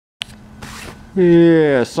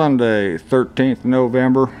Yeah, Sunday, 13th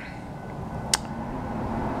November.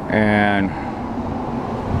 And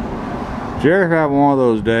did you ever have one of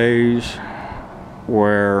those days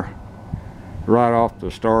where right off the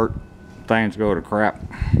start things go to crap?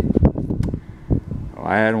 Well,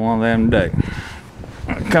 I had one of them today.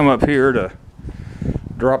 I come up here to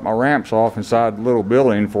drop my ramps off inside the little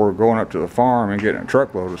building before going up to the farm and getting a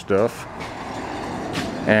truckload of stuff.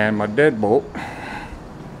 And my deadbolt,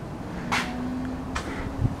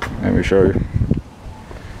 let me show you.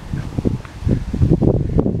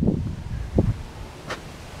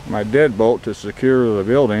 My deadbolt to secure the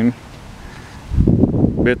building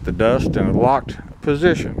bit the dust in a locked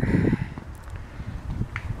position.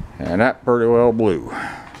 And that pretty well blew.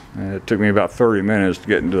 And it took me about 30 minutes to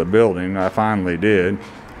get into the building. I finally did.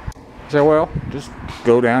 I said, well, just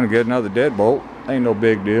go down and get another deadbolt. Ain't no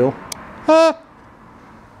big deal. Huh?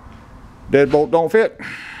 Deadbolt don't fit.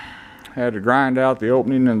 Had to grind out the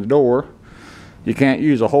opening in the door. You can't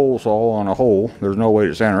use a hole saw on a hole. There's no way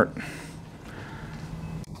to center it.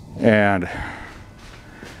 And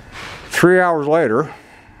 3 hours later,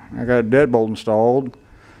 I got a deadbolt installed.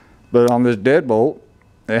 But on this deadbolt,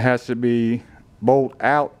 it has to be bolt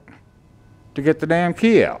out to get the damn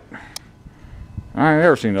key out. I ain't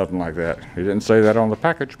ever seen nothing like that. He didn't say that on the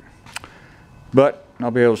package. But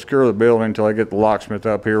I'll be able to secure the building until I get the locksmith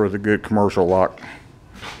up here with a good commercial lock.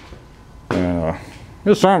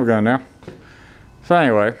 It's son of a gun now. So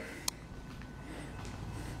anyway,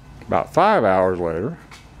 about 5 hours later,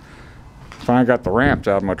 finally got the ramps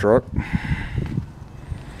out of my truck.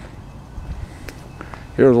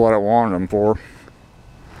 Here's what I wanted them for.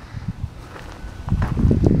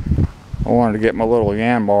 I wanted to get my little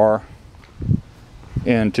yan bar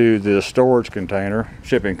into the storage container,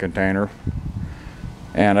 shipping container.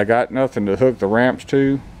 And I got nothing to hook the ramps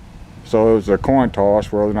to, so it was a coin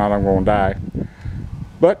toss whether or not I'm going to die.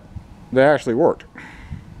 But they actually worked.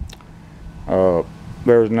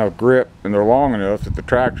 There's enough grip and they're long enough that the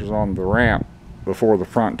tractor's on the ramp before the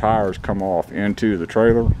front tires come off into the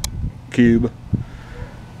trailer cube.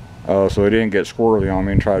 So it didn't get squirrely on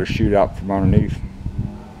me and try to shoot out from underneath.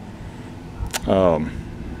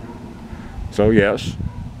 So yes,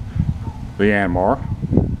 the Yanmar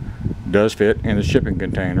does fit in the shipping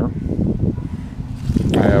container.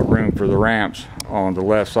 I have room for the ramps on the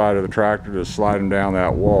left side of the tractor to slide them down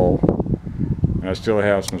that wall. And I still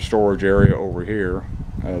have some storage area over here.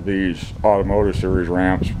 These automotive series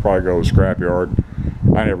ramps probably go to the scrapyard.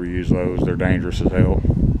 I never use those, they're dangerous as hell.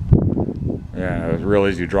 Yeah, it's real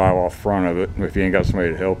easy to drive off the front of it if you ain't got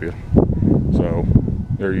somebody to help you. So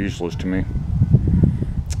they're useless to me.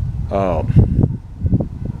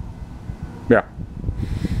 Yeah.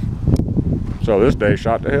 So this day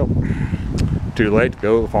shot to hell. Too late to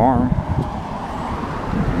go to the farm.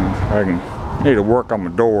 I need to work on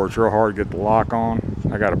my door. It's real hard to get the lock on.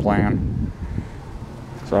 I got a plan.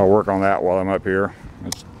 So I'll work on that while I'm up here.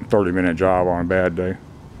 It's a 30-minute job on a bad day.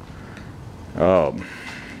 It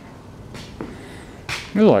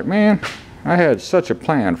was like, man, I had such a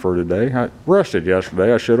plan for today. I rested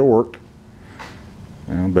yesterday. I should have worked.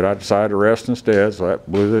 But I decided to rest instead, so that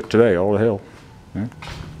blew it today all to hell. Yeah.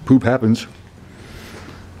 Poop happens.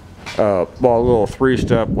 Bought a little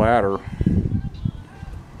 3-step ladder,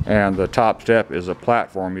 and the top step is a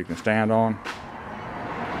platform you can stand on.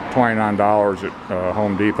 $29 at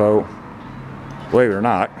Home Depot. Believe it or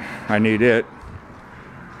not, I need it.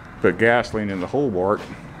 Put gasoline in the hole bark.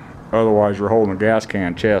 Otherwise, you're holding a gas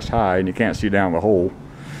can chest high and you can't see down the hole,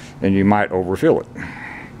 and you might overfill it.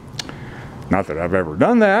 Not that I've ever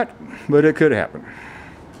done that, but it could happen.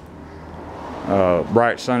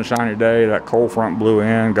 Bright sunshiny day, that cold front blew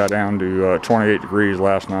in, got down to 28 degrees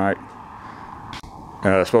last night.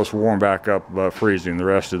 It's supposed to warm back up above freezing the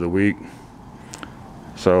rest of the week.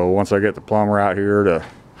 So once I get the plumber out here to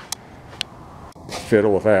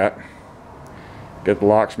fiddle with that, get the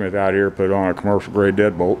locksmith out here, put on a commercial grade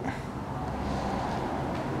deadbolt,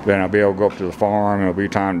 then I'll be able to go up to the farm and it'll be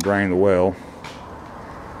time to drain the well.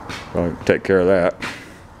 So I can take care of that.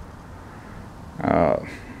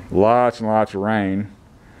 Lots and lots of rain,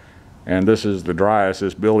 and this is the driest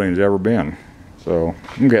this building's ever been. So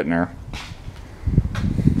I'm getting there.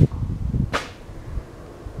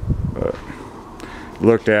 But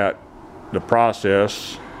looked at the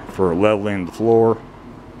process for leveling the floor.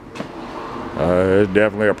 It's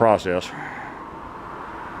definitely a process.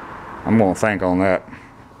 I'm going to think on that.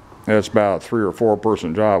 That's about a 3 or 4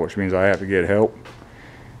 person job, which means I have to get help.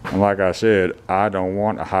 And like I said, I don't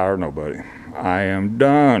want to hire nobody. I am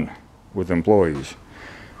done with employees.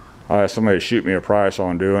 I had somebody shoot me a price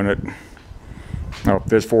on doing it. Now,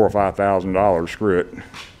 if it's $4,000 or $5,000, screw it.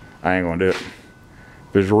 I ain't gonna do it.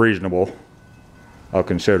 If it's reasonable, I'll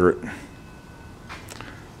consider it.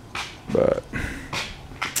 But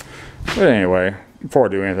anyway, before I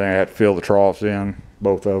do anything, I have to fill the troughs in,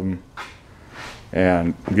 both of them,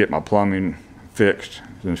 and get my plumbing fixed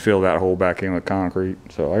and fill that hole back in with concrete.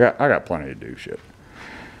 So I got plenty to do shit.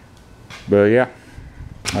 But yeah,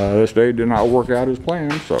 this day did not work out as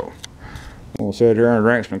planned, so we'll sit here and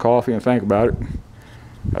drink some coffee and think about it.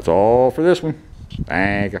 That's all for this one.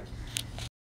 Thank you.